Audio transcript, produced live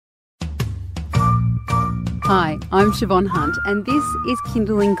Hi, I'm Siobhan Hunt, and this is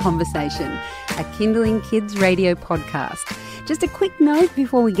Kindling Conversation, a Kindling Kids radio podcast. Just a quick note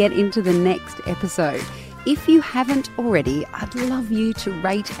before we get into the next episode. If you haven't already, I'd love you to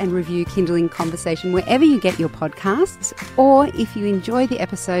rate and review Kindling Conversation wherever you get your podcasts, or if you enjoy the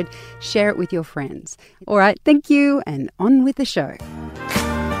episode, share it with your friends. All right, thank you, and on with the show.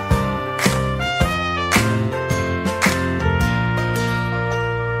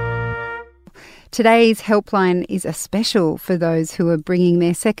 Today's helpline is a special for those who are bringing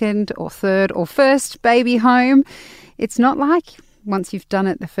their second or third or first baby home. It's not like once you've done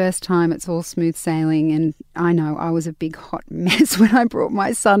it the first time, it's all smooth sailing. And I know I was a big hot mess when I brought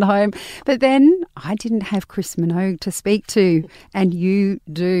my son home. But then I didn't have Chris Minogue to speak to, and you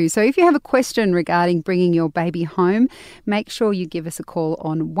do. So if you have a question regarding bringing your baby home, make sure you give us a call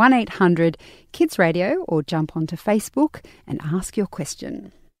on 1800 Kids Radio or jump onto Facebook and ask your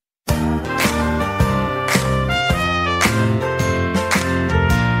question.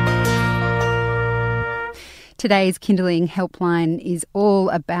 Today's Kindling Helpline is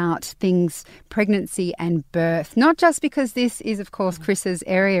all about things pregnancy and birth, not just because this is, of course, Chris's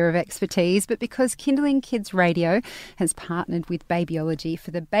area of expertise, but because Kindling Kids Radio has partnered with Babyology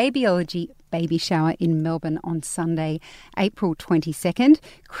for the Babyology baby shower in Melbourne on Sunday, April 22nd.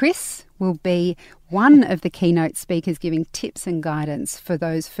 Chris will be one of the keynote speakers giving tips and guidance for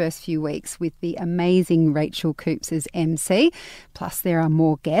those first few weeks with the amazing Rachel Coops as MC. Plus, there are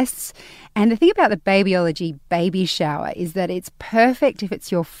more guests. And the thing about the Babyology baby shower is that it's perfect if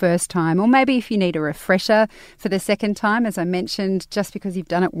it's your first time, or maybe if you need a refresher for the second time. As I mentioned, just because you've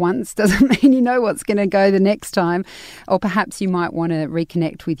done it once doesn't mean you know what's going to go the next time. Or perhaps you might want to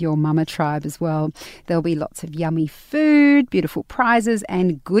reconnect with your mama tribe as well. There'll be lots of yummy food, beautiful prizes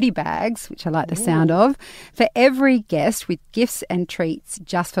and goodie bags, which I like the sound of, for every guest, with gifts and treats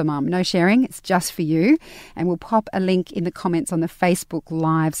just for mum. No sharing, it's just for you. And we'll pop a link in the comments on the Facebook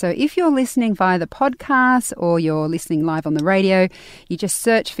Live. So if you're listening via the podcast or you're listening live on the radio, you just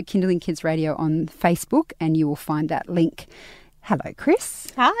search for Kindling Kids Radio on Facebook and you will find that link. Hello,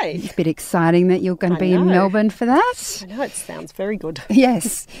 Chris. Hi. It's a bit exciting that you're going to be in Melbourne for that. I know, it sounds very good.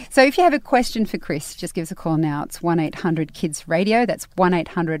 Yes. So if you have a question for Chris, just give us a call now. It's 1800 Kids Radio. That's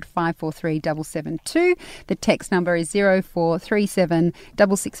 1800 543 772. The text number is 0437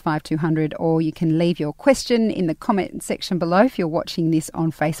 665 200, or you can leave your question in the comment section below if you're watching this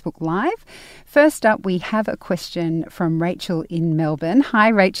on Facebook Live. First up, we have a question from Rachel in Melbourne. Hi,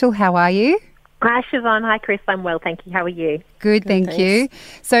 Rachel. How are you? Hi, Siobhan. Hi, Chris. I'm well, thank you. How are you? Good, thank you.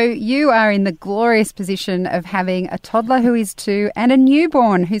 So you are in the glorious position of having a toddler who is 2 and a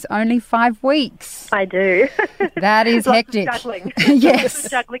newborn who's only 5 weeks. I do. That is hectic. Lots of juggling. Yes. Lots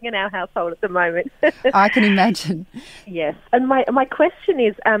of juggling in our household at the moment. I can imagine. Yes. And my question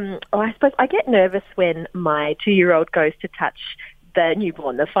is, I suppose I get nervous when my 2-year-old goes to touch the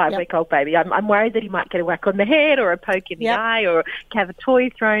newborn, the 5-week-old baby. I'm worried that he might get a whack on the head or a poke in the eye or have a toy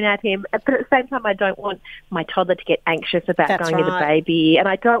thrown at him. But at the same time, I don't want my toddler to get anxious about going to the baby, and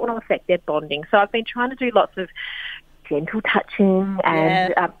I don't want to affect their bonding. So I've been trying to do lots of gentle touching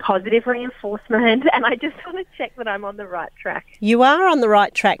and positive reinforcement, and I just want to check that I'm on the right track. You are on the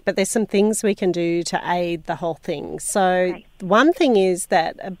right track, but there's some things we can do to aid the whole thing. So one thing is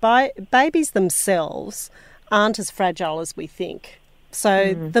that babies themselves aren't as fragile as we think.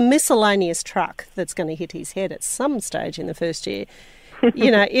 So the miscellaneous truck that's going to hit his head at some stage in the first year,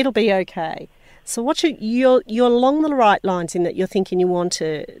 it'll be okay. So what you're along the right lines in that you're thinking you want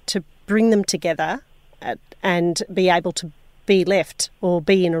to bring them together and be able to be left or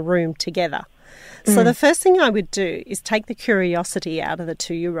be in a room together. So the first thing I would do is take the curiosity out of the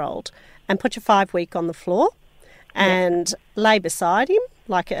 2-year-old and put your 5-week on the floor and lay beside him,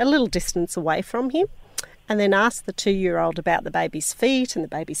 like a little distance away from him. And then ask the 2-year-old about the baby's feet and the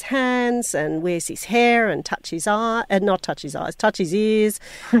baby's hands and where's his hair, and touch his ears,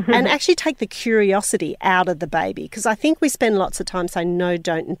 and actually take the curiosity out of the baby. Because I think we spend lots of time saying no,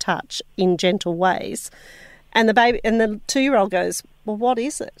 don't, and touch in gentle ways. And the 2-year-old goes, well, what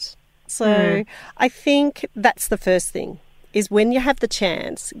is it? So I think that's the first thing, is when you have the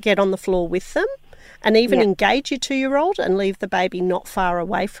chance, get on the floor with them. And even engage your 2-year-old and leave the baby not far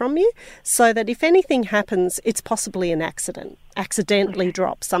away from you, so that if anything happens, it's possibly an accident. Accidentally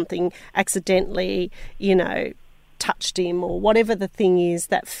dropped something, accidentally, touched him, or whatever the thing is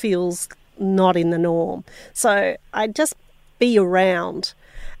that feels not in the norm. So I just be around.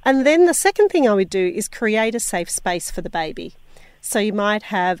 And then the second thing I would do is create a safe space for the baby. So you might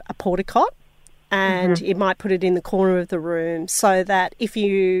have a porta-cot, and you might put it in the corner of the room so that if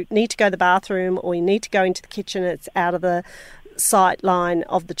you need to go to the bathroom or you need to go into the kitchen, it's out of the sight line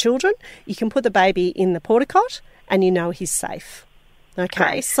of the children. You can put the baby in the porta cot and you know he's safe. Okay,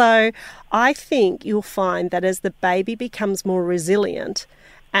 Right. so I think you'll find that as the baby becomes more resilient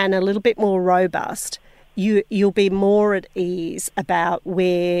and a little bit more robust, you'll be more at ease about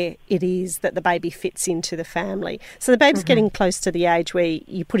where it is that the baby fits into the family. So the baby's getting close to the age where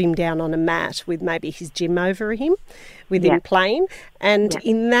you put him down on a mat with maybe his gym over him, with him playing. And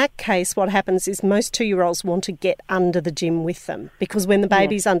in that case, what happens is most 2-year-olds want to get under the gym with them, because when the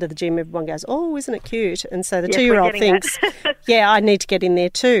baby's under the gym, everyone goes, oh, isn't it cute? And so the Yes, 2-year-old we're getting thinks, yeah, I need to get in there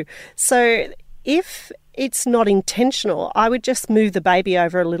too. So if it's not intentional, I would just move the baby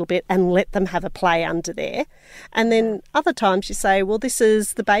over a little bit and let them have a play under there. And then other times you say, well, this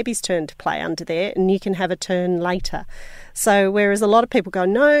is the baby's turn to play under there and you can have a turn later. So whereas a lot of people go,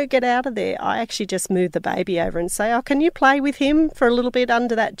 no, get out of there, I actually just move the baby over and say, oh, can you play with him for a little bit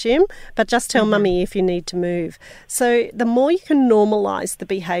under that gym? But just tell mummy if you need to move. So the more you can normalise the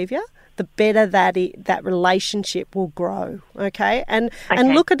behaviour, the better that relationship will grow, okay? And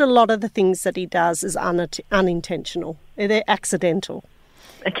look at a lot of the things that he does as unintentional. They're accidental.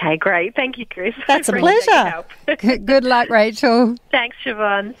 Okay, great. Thank you, Chris. That's a Appreciate your pleasure. help. Good luck, Rachel. Thanks,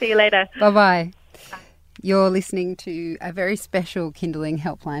 Siobhan. See you later. Bye-bye. You're listening to a very special Kindling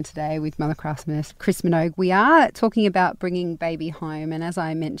Helpline today with Mother Craft nurse Chris Minogue. We are talking about bringing baby home, and as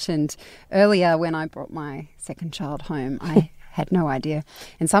I mentioned earlier, when I brought my second child home, I had no idea.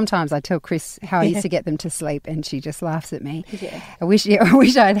 And sometimes I tell Chris how I used to get them to sleep, and she just laughs at me. Yeah. I wish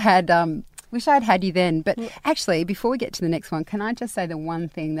I'd had you then. But actually, before we get to the next one, can I just say the one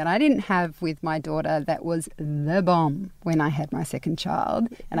thing that I didn't have with my daughter that was the bomb when I had my second child,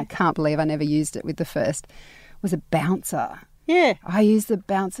 and I can't believe I never used it with the first, was a bouncer. Yeah. I used the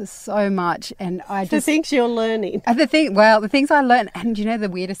bouncer so much, and I just... The things you're learning. The things I learned, and you know the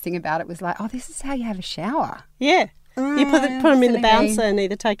weirdest thing about it was like, oh, this is how you have a shower. Yeah. You put them in the silly bouncer me. and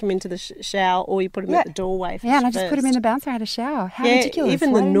either take them into the shower or you put them at the doorway first. Yeah, and I just put him in the bouncer. I had a shower. How ridiculous.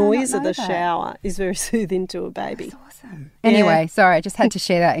 Even Why the did I not noise of know the that? shower is very soothing to a baby. That's awesome. Anyway, sorry, I just had to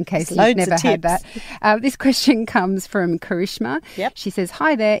share that in case you've Loads never of had that. tips. This question comes from Karishma. Yep. She says,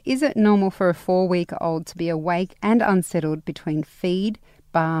 hi there. Is it normal for a 4-week-old to be awake and unsettled between feed,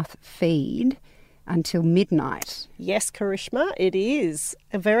 bath, feed until midnight? Yes, Karishma, it is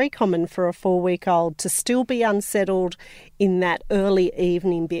very common for a 4-week-old to still be unsettled in that early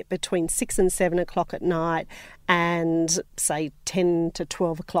evening bit between 6 and 7 o'clock at night and, say, 10 to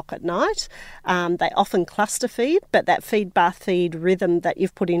 12 o'clock at night. They often cluster feed, but that feed, bath, feed rhythm that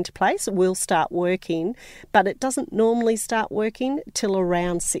you've put into place will start working, but it doesn't normally start working till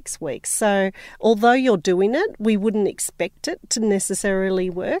around 6 weeks. So although you're doing it, we wouldn't expect it to necessarily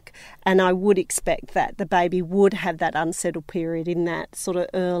work, and I would expect that the baby would have that unsettled period in that sort of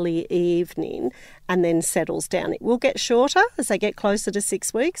early evening and then settles down. It will get shorter as they get closer to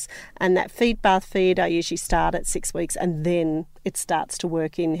 6 weeks, and that feed, bath, feed I usually start at 6 weeks, and then it starts to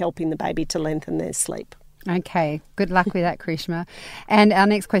work in helping the baby to lengthen their sleep. Okay, good luck with that, Karishma. And our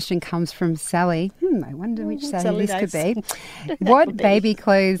next question comes from Sally. I wonder which Sally this could be. What baby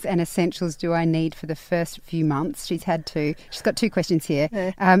clothes and essentials do I need for the first few months? She's got 2 questions here.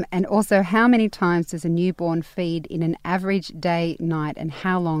 And also, how many times does a newborn feed in an average day, night, and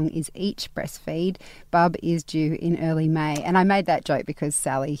how long is each breastfeed? Bub is due in early May. And I made that joke because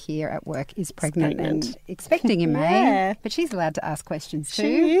Sally here at work is pregnant and expecting in May. But she's allowed to ask questions too.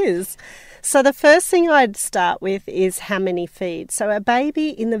 She is. So the first thing I'd start with is how many feeds. So a baby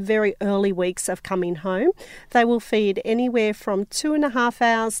in the very early weeks of coming home, they will feed anywhere from 2.5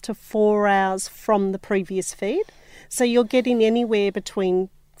 hours to 4 hours from the previous feed. So you're getting anywhere between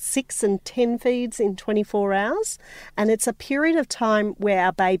 6 and 10 feeds in 24 hours, and it's a period of time where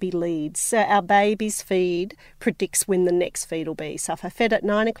our baby leads. So our baby's feed predicts when the next feed will be. So if I fed at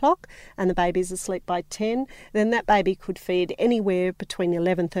 9 o'clock and the baby's asleep by 10, then that baby could feed anywhere between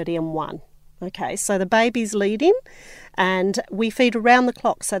 11:30 and 1. Okay, so the baby's leading, and we feed around the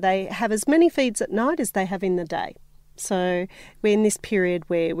clock, so they have as many feeds at night as they have in the day. So we're in this period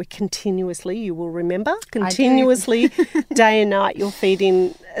where we're continuously, you will remember, continuously day and night you're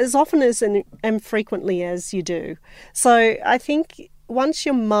feeding as often as and frequently as you do. So I think once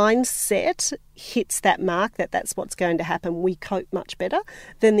your mindset hits that mark that that's what's going to happen, we cope much better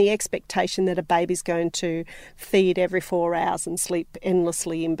than the expectation that a baby's going to feed every 4 hours and sleep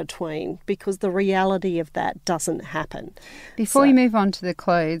endlessly in between, because the reality of that doesn't happen. Before we move on to the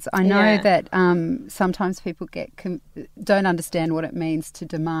clothes, I know that sometimes people don't understand what it means to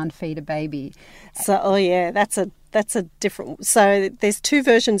demand feed a baby. So, that's a That's a different... So there's two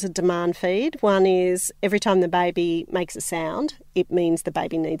versions of demand feed. One is every time the baby makes a sound, it means the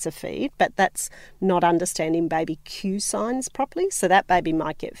baby needs a feed, but that's not understanding baby cue signs properly. So that baby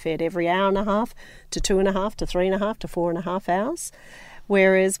might get fed every hour and a half to 2.5 to 3.5 to 4.5 hours.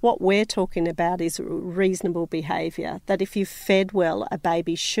 Whereas what we're talking about is reasonable behaviour, that if you've fed well, a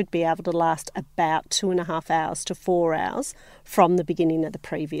baby should be able to last about 2.5 hours to 4 hours from the beginning of the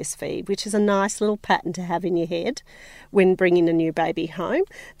previous feed, which is a nice little pattern to have in your head when bringing a new baby home.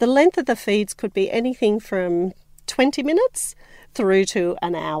 The length of the feeds could be anything from 20 minutes through to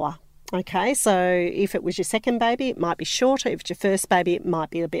an hour. Okay, so if it was your second baby, it might be shorter. If it's your first baby, it might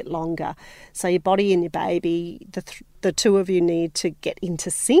be a bit longer. So your body and your baby, the two of you need to get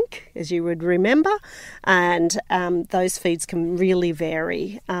into sync, as you would remember, and those feeds can really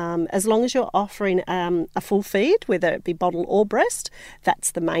vary. As long as you're offering a full feed, whether it be bottle or breast,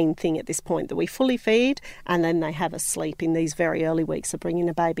 that's the main thing at this point, that we fully feed and then they have a sleep in these very early weeks of bringing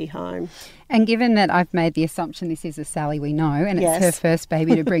a baby home. And given that I've made the assumption this is a Sally we know and it's her first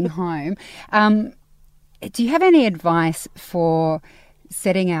baby to bring home, do you have any advice for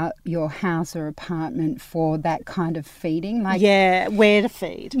setting out your house or apartment for that kind of feeding? Where to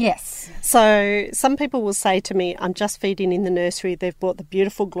feed. Yes. So some people will say to me, I'm just feeding in the nursery. They've bought the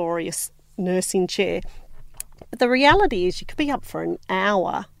beautiful, glorious nursing chair. But the reality is you could be up for an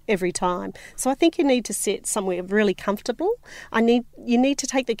hour every time. So I think you need to sit somewhere really comfortable. You need to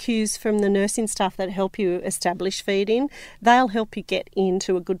take the cues from the nursing staff that help you establish feeding. They'll help you get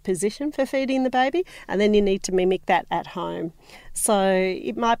into a good position for feeding the baby, and then you need to mimic that at home. So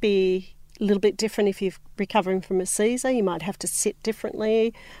it might be a little bit different if you're recovering from a seizure. You might have to sit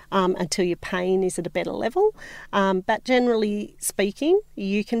differently until your pain is at a better level. But generally speaking,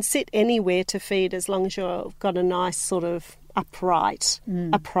 you can sit anywhere to feed as long as you've got a nice sort of upright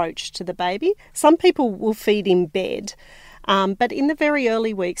approach to the baby. Some people will feed in bed, but in the very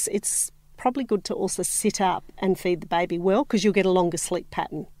early weeks, it's probably good to also sit up and feed the baby well, because you'll get a longer sleep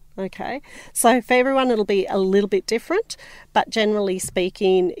pattern. Okay, so for everyone it'll be a little bit different, but generally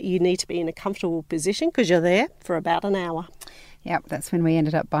speaking, you need to be in a comfortable position because you're there for about an hour. Yep, that's when we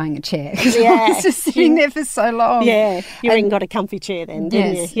ended up buying a chair, because I was just sitting there for so long. Yeah, you even got a comfy chair then,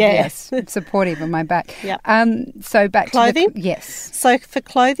 didn't you? Yeah. Yes, supportive of my back. Yep. So back clothing? To yes. So for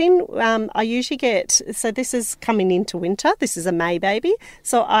clothing, I usually get, so this is coming into winter, this is a May baby,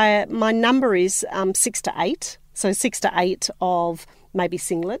 so my number is 6 to 8, so 6 to 8 of maybe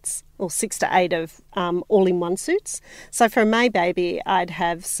singlets, or 6 to 8 of all-in-one suits. So for a May baby, I'd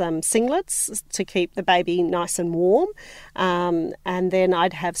have some singlets to keep the baby nice and warm, and then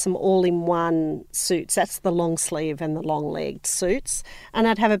I'd have some all-in-one suits. That's the long sleeve and the long-legged suits, and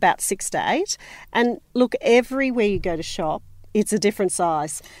I'd have about 6 to 8. And look, everywhere you go to shop, it's a different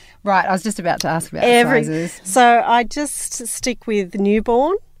size. Right, I was just about to ask about sizes. So I just stick with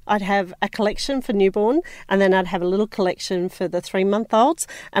newborn. I'd have a collection for newborn, and then I'd have a little collection for the 3-month-olds,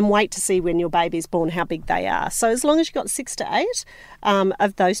 and wait to see when your baby's born how big they are. So as long as you've got 6 to 8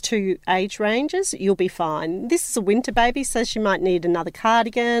 of those two age ranges, you'll be fine. This is a winter baby, so she might need another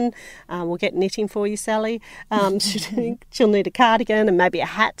cardigan. We'll get knitting for you, Sally. She'll need a cardigan and maybe a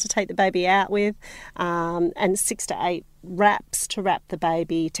hat to take the baby out with, and 6 to 8 wraps to wrap the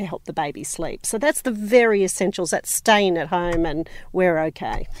baby to help the baby sleep. So that's the very essentials. That's staying at home and we're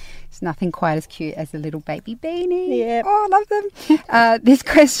okay. It's nothing quite as cute as a little baby beanie. Yeah. Oh, I love them. This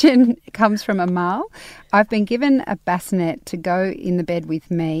question comes from Amal. I've been given a bassinet to go in the bed with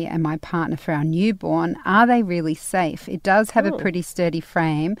me and my partner for our newborn. Are they really safe? It does have a pretty sturdy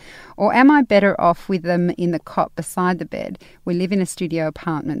frame. Or am I better off with them in the cot beside the bed? We live in a studio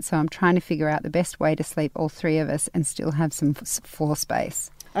apartment, so I'm trying to figure out the best way to sleep all three of us and still have some floor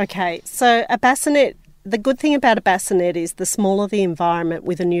space. Okay, so a bassinet, the good thing about a bassinet is the smaller the environment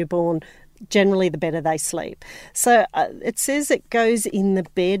with a newborn, generally the better they sleep. So it says it goes in the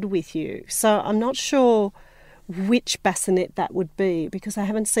bed with you. So I'm not sure which bassinet that would be, because I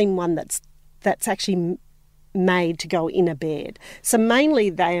haven't seen one that's actually made to go in a bed. So mainly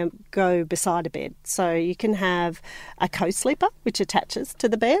they go beside a bed. So you can have a co-sleeper which attaches to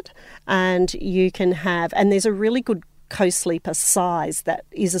the bed, and you can have, and there's a really good co-sleeper size that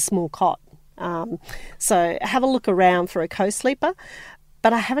is a small cot. So have a look around for a co-sleeper,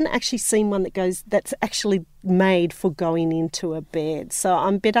 but I haven't actually seen one that's actually made for going into a bed. So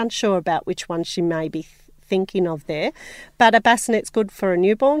I'm a bit unsure about which one she may be thinking of there. But a bassinet's good for a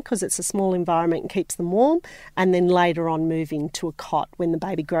newborn because it's a small environment and keeps them warm, and then later on moving to a cot when the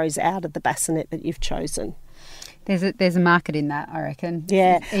baby grows out of the bassinet that you've chosen. There's a market in that, I reckon.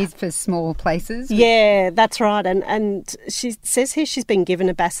 Yeah. It's for small places. Yeah, that's right. And she says here she's been given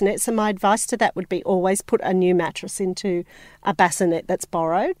a bassinet. So my advice to that would be always put a new mattress into a bassinet that's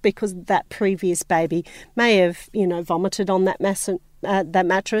borrowed, because that previous baby may have, vomited on that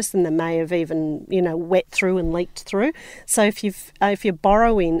mattress, and they may have even, wet through and leaked through. So if you're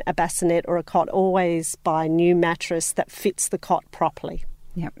borrowing a bassinet or a cot, always buy a new mattress that fits the cot properly.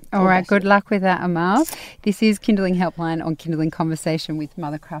 Yep. All right. Good luck with that, Amal. This is Kinderling Helpline on Kinderling Conversation with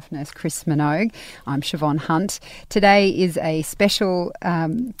Mothercraft nurse Chris Minogue. I'm Siobhan Hunt. Today is a special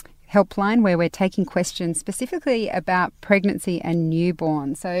helpline where we're taking questions specifically about pregnancy and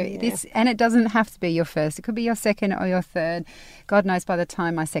newborn. So and it doesn't have to be your first. It could be your second or your third. God knows by the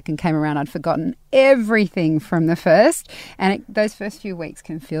time my second came around, I'd forgotten everything from the first. And those first few weeks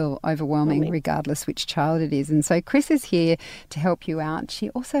can feel overwhelming regardless which child it is. And so Chris is here to help you out. She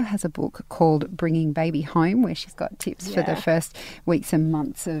also has a book called Bringing Baby Home, where she's got tips for the first weeks and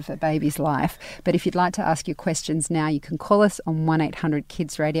months of a baby's life. But if you'd like to ask your questions now, you can call us on 1800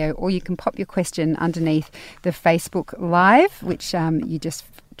 Kids Radio, or you can pop your question underneath the Facebook Live, which you just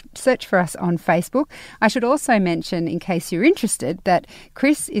search for us on Facebook. I should also mention, in case you're interested, that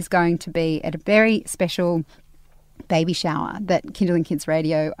Chris is going to be at a very special baby shower that Kinderling Kids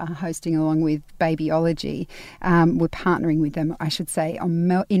Radio are hosting along with Babyology. We're partnering with them, I should say,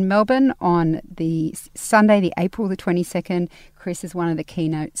 in Melbourne on the Sunday, the April the 22nd. Chris is one of the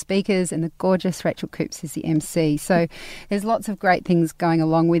keynote speakers, and the gorgeous Rachel Coops is the MC. So there's lots of great things going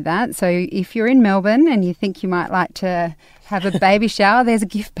along with that. So if you're in Melbourne and you think you might like to have a baby shower, there's a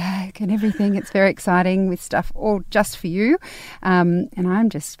gift bag and everything. It's very exciting with stuff all just for you. And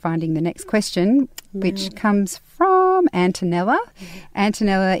I'm just finding the next question, which comes from Antonella.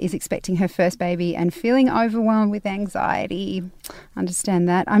 Antonella is expecting her first baby and feeling overwhelmed with anxiety. Understand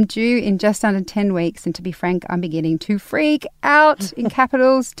that. I'm due in just under 10 weeks, and to be frank, I'm beginning to freak out in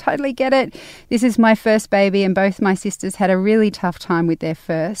capitals. Totally get it. This is my first baby, and both my sisters had a really tough time with their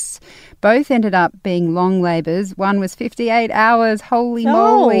firsts. Both ended up being long labours. One was 58 hours. Holy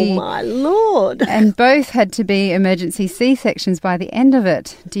moly. Oh, my Lord. And both had to be emergency C-sections by the end of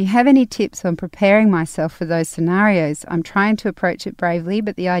it. Do you have any tips on preparing myself for those scenarios? I'm trying to approach it bravely,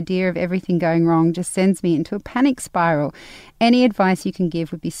 but the idea of everything going wrong just sends me into a panic spiral. Any advice you can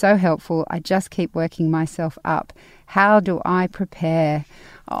give would be so helpful. I just keep working myself up. How do I prepare?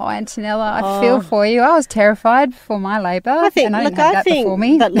 Oh, Antonella, I feel for you. I was terrified for my labour. I think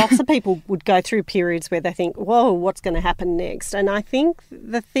that lots of people would go through periods where they think, whoa, what's going to happen next? And I think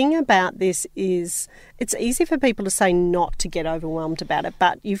the thing about this is it's easy for people to say not to get overwhelmed about it,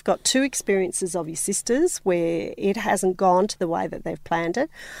 but you've got two experiences of your sisters where it hasn't gone to the way that they've planned it.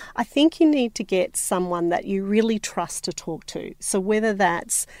 I think you need to get someone that you really trust to talk to. So whether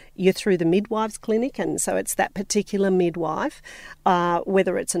that's you're through the midwives clinic, and so it's that particular midwife,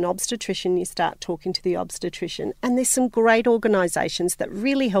 whether it's an obstetrician, you start talking to the obstetrician. And there's some great organisations that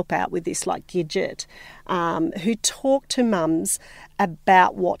really help out with this, like Gidget, who talk to mums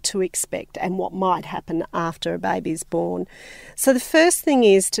about what to expect and what might happen after a baby's born. So the first thing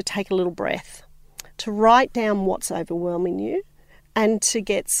is to take a little breath, to write down what's overwhelming you, and to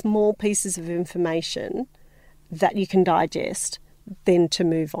get small pieces of information that you can digest, then to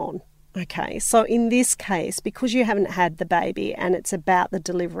move on. Okay, so in this case, because you haven't had the baby and it's about the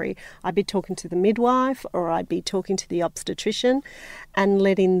delivery, I'd be talking to the midwife or I'd be talking to the obstetrician and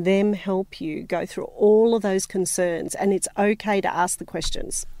letting them help you go through all of those concerns. And it's okay to ask the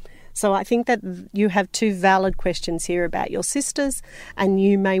questions. So I think that you have two valid questions here about your sisters, and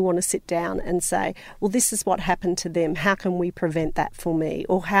you may want to sit down and say, well, this is what happened to them. How can we prevent that for me?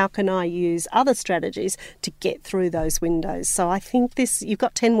 Or how can I use other strategies to get through those windows? So I think you've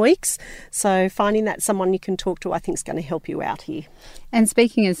got 10 weeks. So finding that someone you can talk to, I think, is going to help you out here. And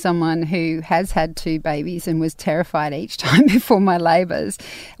speaking as someone who has had two babies and was terrified each time before my labours,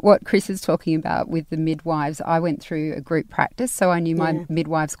 what Chris is talking about with the midwives, I went through a group practice, so I knew my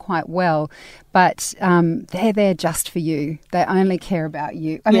midwives quite well, but they're there just for you. They only care about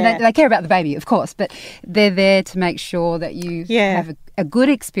you. I mean, they care about the baby, of course, but they're there to make sure that you have a good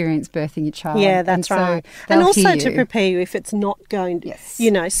experience birthing your child. Yeah, that's right. And also to prepare you if it's not going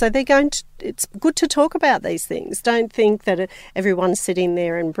to, so they're going to, it's good to talk about these things. Don't think that everyone's sitting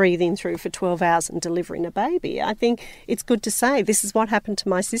there and breathing through for 12 hours and delivering a baby. I think it's good to say, this is what happened to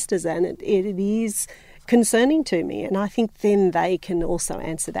my sisters, and it is concerning to me. And I think then they can also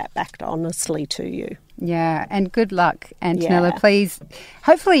answer that back honestly to you. Yeah, and good luck, Antonella. Yeah. Please,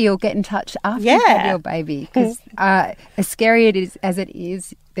 hopefully you'll get in touch after you've had your baby, because as scary as it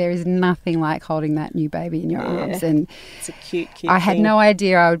is, there is nothing like holding that new baby in your arms. And it's a cute I had no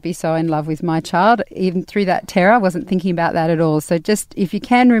idea I would be so in love with my child. Even through that terror, I wasn't thinking about that at all. So just if you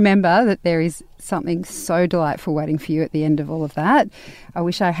can remember that there is something so delightful waiting for you at the end of all of that. I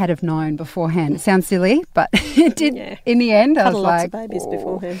wish I had have known beforehand. It sounds silly, but it did in the end. I was lots like, of babies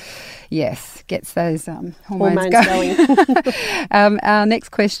beforehand. Yes, gets those hormones going. Our next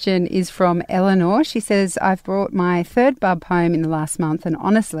question is from Eleanor. She says, I've brought my third bub home in the last month and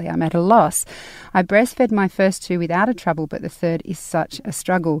honestly, I'm at a loss. I breastfed my first two without a trouble, but the third is such a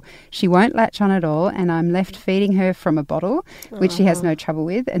struggle. She won't latch on at all and I'm left feeding her from a bottle, which she has no trouble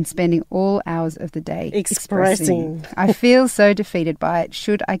with, and spending all hours of the day expressing. I feel so defeated by it.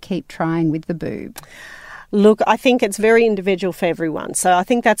 Should I keep trying with the boob? Look, I think it's very individual for everyone. So I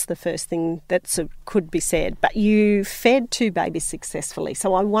think that's the first thing that could be said. But you fed two babies successfully.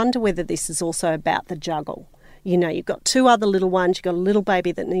 So I wonder whether this is also about the juggle. You know, you've got two other little ones. You've got a little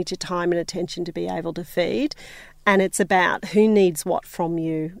baby that needs your time and attention to be able to feed. And it's about who needs what from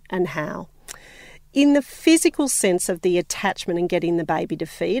you and how. In the physical sense of the attachment and getting the baby to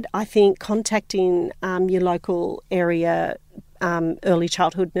feed, I think contacting your local area early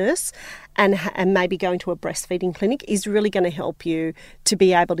childhood nurse and maybe going to a breastfeeding clinic is really going to help you to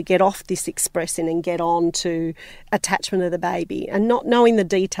be able to get off this expressing and get on to attachment of the baby. And not knowing the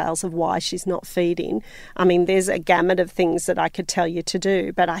details of why she's not feeding, I mean, there's a gamut of things that I could tell you to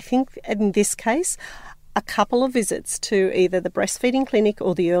do. But I think in this case, a couple of visits to either the breastfeeding clinic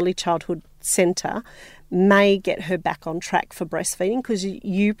or the early childhood centre may get her back on track for breastfeeding, because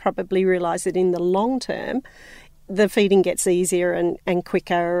you probably realise that in the long term, the feeding gets easier and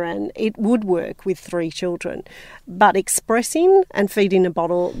quicker, and it would work with 3 children. But expressing and feeding a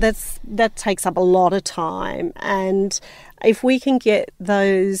bottle, that takes up a lot of time. And if we can get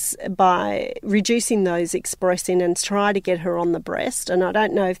those by reducing those expressing and try to get her on the breast, and I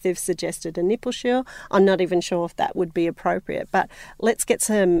don't know if they've suggested a nipple shield, I'm not even sure if that would be appropriate, but let's get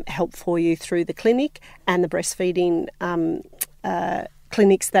some help for you through the clinic and the breastfeeding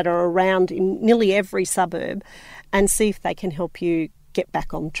clinics that are around in nearly every suburb, and see if they can help you get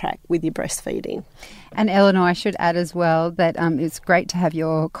back on track with your breastfeeding. And Eleanor, I should add as well that it's great to have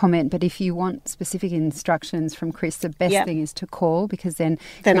your comment, but if you want specific instructions from Chris, the best thing is to call, because then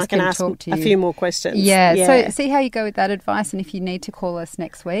Chris I can ask talk to you. A few more questions. Yeah, so see how you go with that advice, and if you need to call us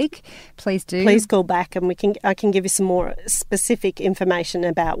next week, please do. Please call back and I can give you some more specific information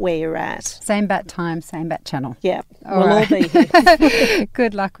about where you're at. Same bat time, same bat channel. Yeah, all be here.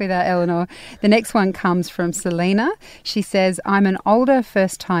 Good luck with that, Eleanor. The next one comes from Selena. She says, I'm an older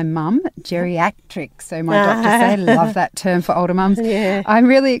first-time mum, geriatric. So my doctor said, love that term for older mums. Yeah. I'm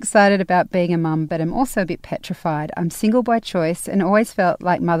really excited about being a mum, but I'm also a bit petrified. I'm single by choice and always felt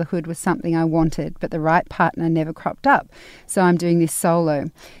like motherhood was something I wanted, but the right partner never cropped up. So I'm doing this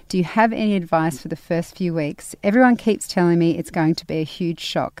solo. Do you have any advice for the first few weeks? Everyone keeps telling me it's going to be a huge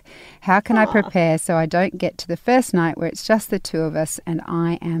shock. How can I prepare so I don't get to the first night where it's just the two of us and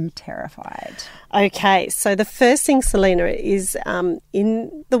I am terrified? Okay, so the first thing, Selena, is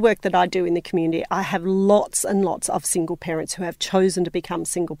in the work that I do in the community, I have lots and lots of single parents who have chosen to become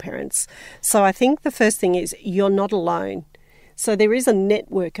single parents. So I think the first thing is you're not alone. So there is a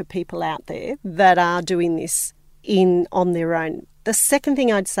network of people out there that are doing this on their own. The second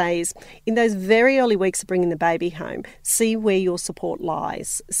thing I'd say is in those very early weeks of bringing the baby home, see where your support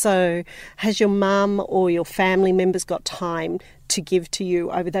lies. So has your mum or your family members got time to give to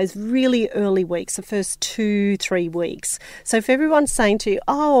you over those really early weeks, the first 2-3 weeks? So if everyone's saying to you,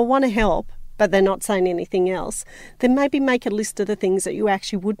 oh, I want to help, but they're not saying anything else, then maybe make a list of the things that you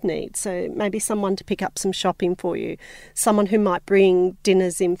actually would need. So maybe someone to pick up some shopping for you, someone who might bring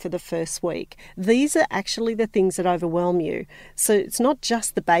dinners in for the first week. These are actually the things that overwhelm you. So it's not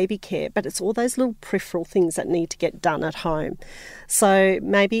just the baby care, but it's all those little peripheral things that need to get done at home. So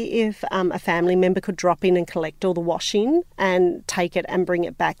maybe if a family member could drop in and collect all the washing and take it and bring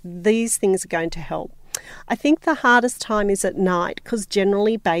it back, these things are going to help. I think the hardest time is at night, because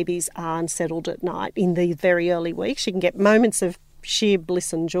generally babies are unsettled at night in these very early weeks. You can get moments of sheer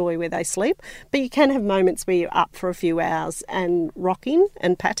bliss and joy where they sleep, but you can have moments where you're up for a few hours and rocking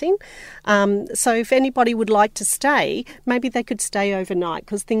and patting. So if anybody would like to stay, maybe they could stay overnight,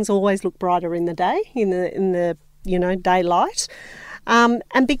 because things always look brighter in the day, in the daylight. And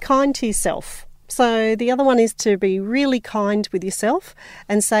be kind to yourself. So the other one is to be really kind with yourself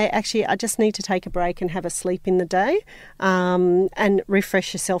and say, actually, I just need to take a break and have a sleep in the day, and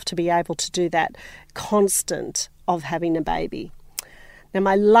refresh yourself to be able to do that constant of having a baby. Now,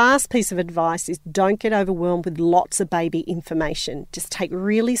 my last piece of advice is don't get overwhelmed with lots of baby information. Just take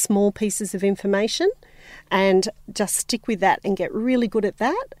really small pieces of information and just stick with that and get really good at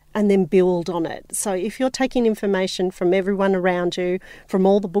that and then build on it. So if you're taking information from everyone around you, from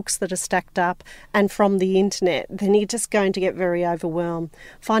all the books that are stacked up and from the internet, then you're just going to get very overwhelmed.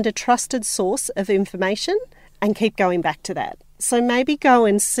 Find a trusted source of information and keep going back to that. So maybe go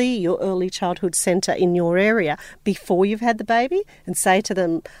and see your early childhood centre in your area before you've had the baby and say to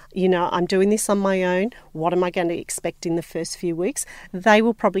them, you know, I'm doing this on my own. What am I going to expect in the first few weeks? They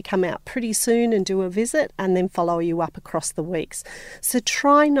will probably come out pretty soon and do a visit and then follow you up across the weeks. So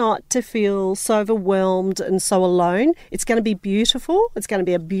try not to feel so overwhelmed and so alone. It's going to be beautiful. It's going to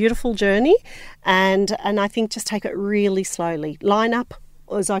be a beautiful journey. And I think just take it really slowly. Line up,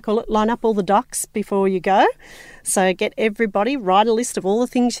 as I call it, line up all the ducks before you go. So get everybody, write a list of all the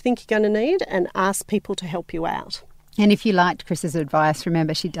things you think you're going to need and ask people to help you out. And if you liked Chris's advice,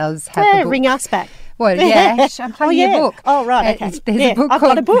 remember she does have a book. Ring us back. Well, yeah, I'm playing your book. Oh, right, okay. There's a book I've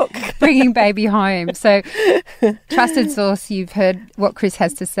called got a book. Bringing Baby Home. So trusted source, you've heard what Chris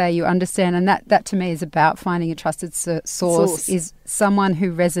has to say, you understand, and that to me is about finding a trusted source is someone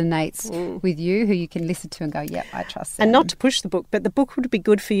who resonates with you, who you can listen to and go, yep, I trust them. And not to push the book, but the book would be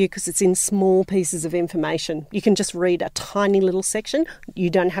good for you because it's in small pieces of information. You can just read a tiny little section.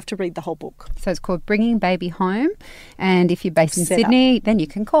 You don't have to read the whole book. So it's called Bringing Baby Home, and if you're based in Sydney, then you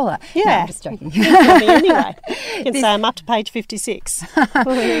can call her. Yeah. No, I'm just joking. Me anyway. You can say I'm up to page 56.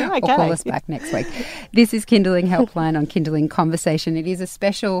 Okay. Or call us back next week. This is Kinderling Helpline on Kinderling Conversation. It is a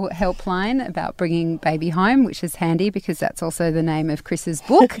special helpline about bringing baby home, which is handy because that's also the name of Chris's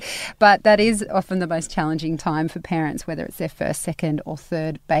book. But that is often the most challenging time for parents, whether it's their first, second or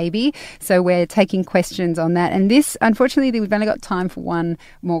third baby. So we're taking questions on that. And this, unfortunately, we've only got time for one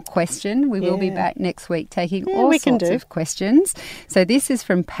more question. We will be back next week taking all sorts of questions. So this is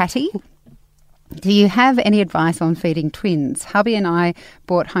from Patty. Do you have any advice on feeding twins? Hubby and I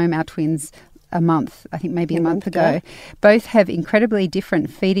brought home our twins a month ago. Both have incredibly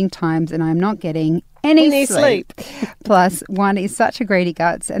different feeding times and I'm not getting any sleep. Plus, one is such a greedy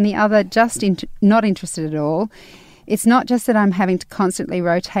guts and the other just not interested at all. It's not just that I'm having to constantly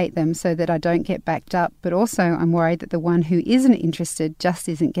rotate them so that I don't get backed up, but also I'm worried that the one who isn't interested just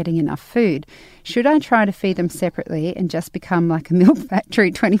isn't getting enough food. Should I try to feed them separately and just become like a milk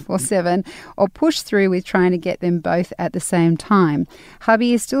factory 24/7 or push through with trying to get them both at the same time?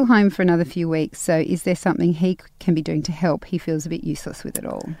 Hubby is still home for another few weeks, so is there something he can be doing to help? He feels a bit useless with it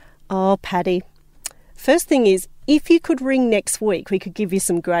all. Oh, Patty. First thing is, if you could ring next week, we could give you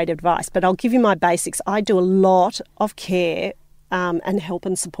some great advice, but I'll give you my basics. I do a lot of care and help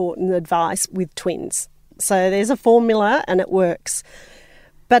and support and advice with twins. So there's a formula and it works.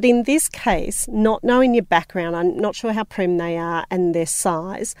 But in this case, not knowing your background, I'm not sure how prim they are and their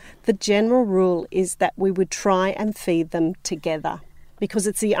size, the general rule is that we would try and feed them together because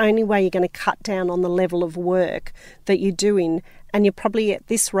it's the only way you're going to cut down on the level of work that you're doing. And you're probably at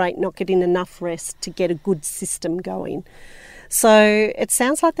this rate not getting enough rest to get a good system going. So it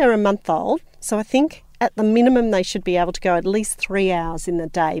sounds like they're a month old. So I think at the minimum they should be able to go at least 3 hours in the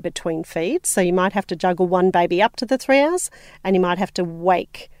day between feeds. So you might have to juggle one baby up to the 3 hours and you might have to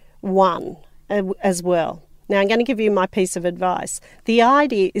wake one as well. Now I'm going to give you my piece of advice. The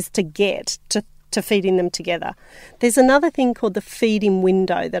idea is to get to feeding them together. There's another thing called the feeding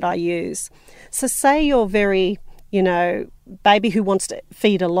window that I use. So say you're very baby who wants to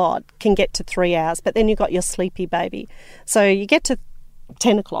feed a lot can get to 3 hours, but then you've got your sleepy baby. So you get to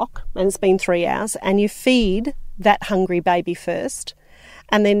 10 o'clock and it's been 3 hours and you feed that hungry baby first.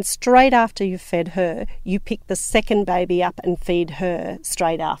 And then straight after you've fed her, you pick the second baby up and feed her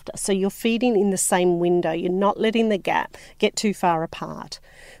straight after. So you're feeding in the same window. You're not letting the gap get too far apart.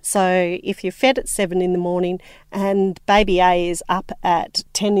 So if you're fed at 7 in the morning and baby A is up at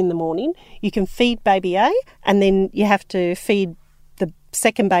 10 in the morning, you can feed baby A and then you have to feed the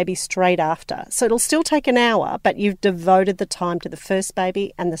second baby straight after. So it'll still take an hour, but you've devoted the time to the first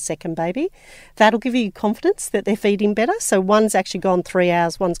baby and the second baby. That'll give you confidence that they're feeding better. So one's actually gone 3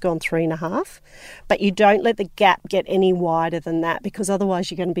 hours, one's gone 3.5. But you don't let the gap get any wider than that because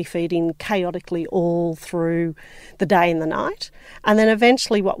otherwise you're going to be feeding chaotically all through the day and the night. And then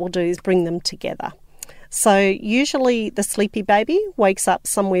eventually what we'll do is bring them together. So usually the sleepy baby wakes up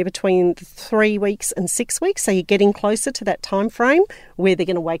somewhere between 3 weeks and 6 weeks. So you're getting closer to that time frame where they're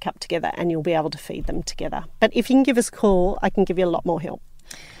going to wake up together and you'll be able to feed them together. But if you can give us a call, I can give you a lot more help.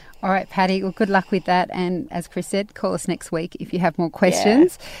 All right, Patty. Well, good luck with that. And as Chris said, call us next week if you have more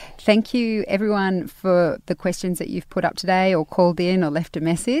questions. Yeah. Thank you, everyone, for the questions that you've put up today or called in or left a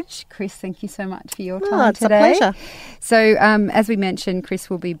message. Chris, thank you so much for your time today. It's a pleasure. So, as we mentioned, Chris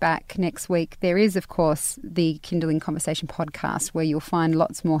will be back next week. There is, of course, the Kindling Conversation podcast where you'll find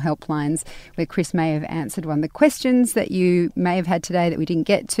lots more helplines where Chris may have answered one of the questions that you may have had today that we didn't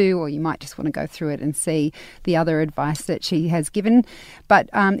get to, or you might just want to go through it and see the other advice that she has given. But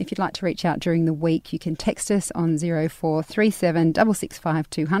if you'd like to reach out during the week, you can text us on 0437 665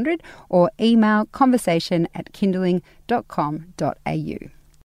 200 or email conversation@kindling.com.au.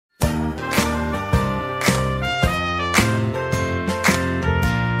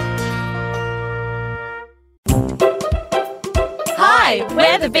 Hi,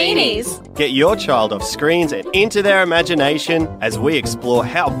 we're the Beanies. Get your child off screens and into their imagination as we explore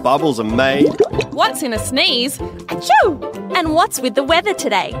how bubbles are made, What's in a sneeze? Achoo! And what's with the weather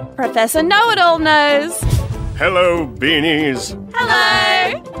today? Professor Know-It-All knows. Hello, Beanies!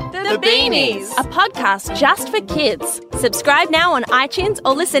 Hello! The Beanies, a podcast just for kids. Subscribe now on iTunes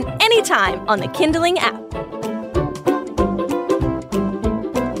or listen anytime on the Kindling app.